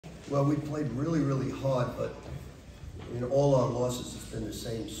Well, we played really, really hard, but in all our losses, it's been the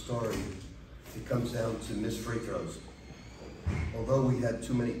same story. It comes down to missed free throws. Although we had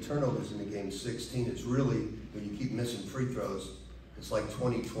too many turnovers in the game, 16, it's really, when you keep missing free throws, it's like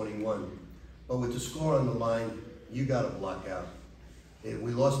 20-21. But with the score on the line, you got to block out.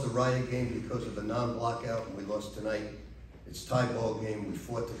 We lost the Riot game because of the non-blockout, and we lost tonight. It's tie ball game. We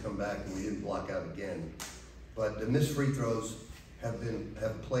fought to come back, and we didn't block out again. But the missed free throws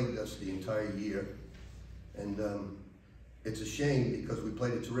have plagued us the entire year, and it's a shame because we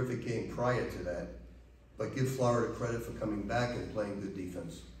played a terrific game prior to that. But give Florida credit for coming back and playing good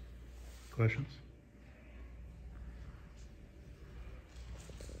defense. Questions?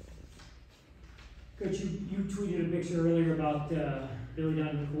 Coach, you tweeted a picture earlier about Billy down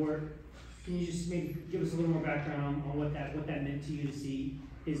in the court. Can you just maybe give us a little more background on what that meant to you to see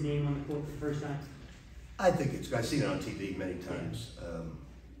his name on the court for the first time? I think I've seen it on TV many times.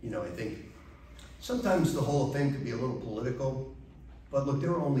 You know, I think sometimes the Hall of Fame could be a little political, but look, there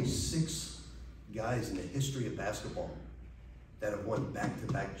are only 6 guys in the history of basketball that have won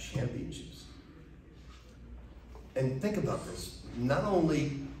back-to-back championships. And think about this, not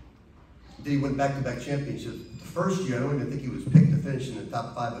only did he win back-to-back championships, the first year, I don't even think he was picked to finish in the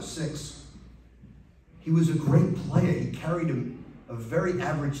top 5 or 6. He was a great player. He carried a very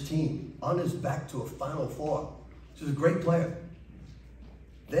average team on his back to a Final Four. So he's a great player.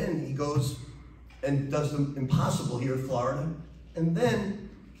 Then he goes and does the impossible here at Florida, and then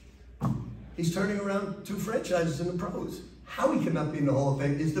he's turning around 2 franchises in the pros. How he cannot be in the Hall of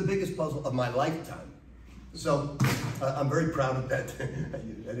Fame is the biggest puzzle of my lifetime. So I'm very proud of that.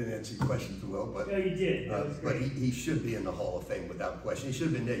 I didn't answer your question too well, but, no, you did. But he should be in the Hall of Fame without question. He should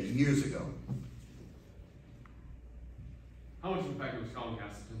have been there years ago. How much impact was Colin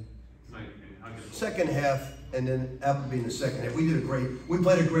Castleton tonight? And how good Second half, and then Appleby in the second half. We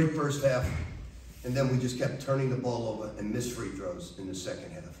played a great first half, and then we just kept turning the ball over and missed free throws in the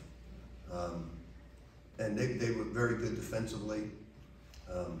second half. And they were very good defensively.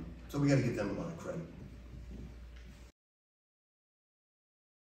 So we got to give them a lot of credit.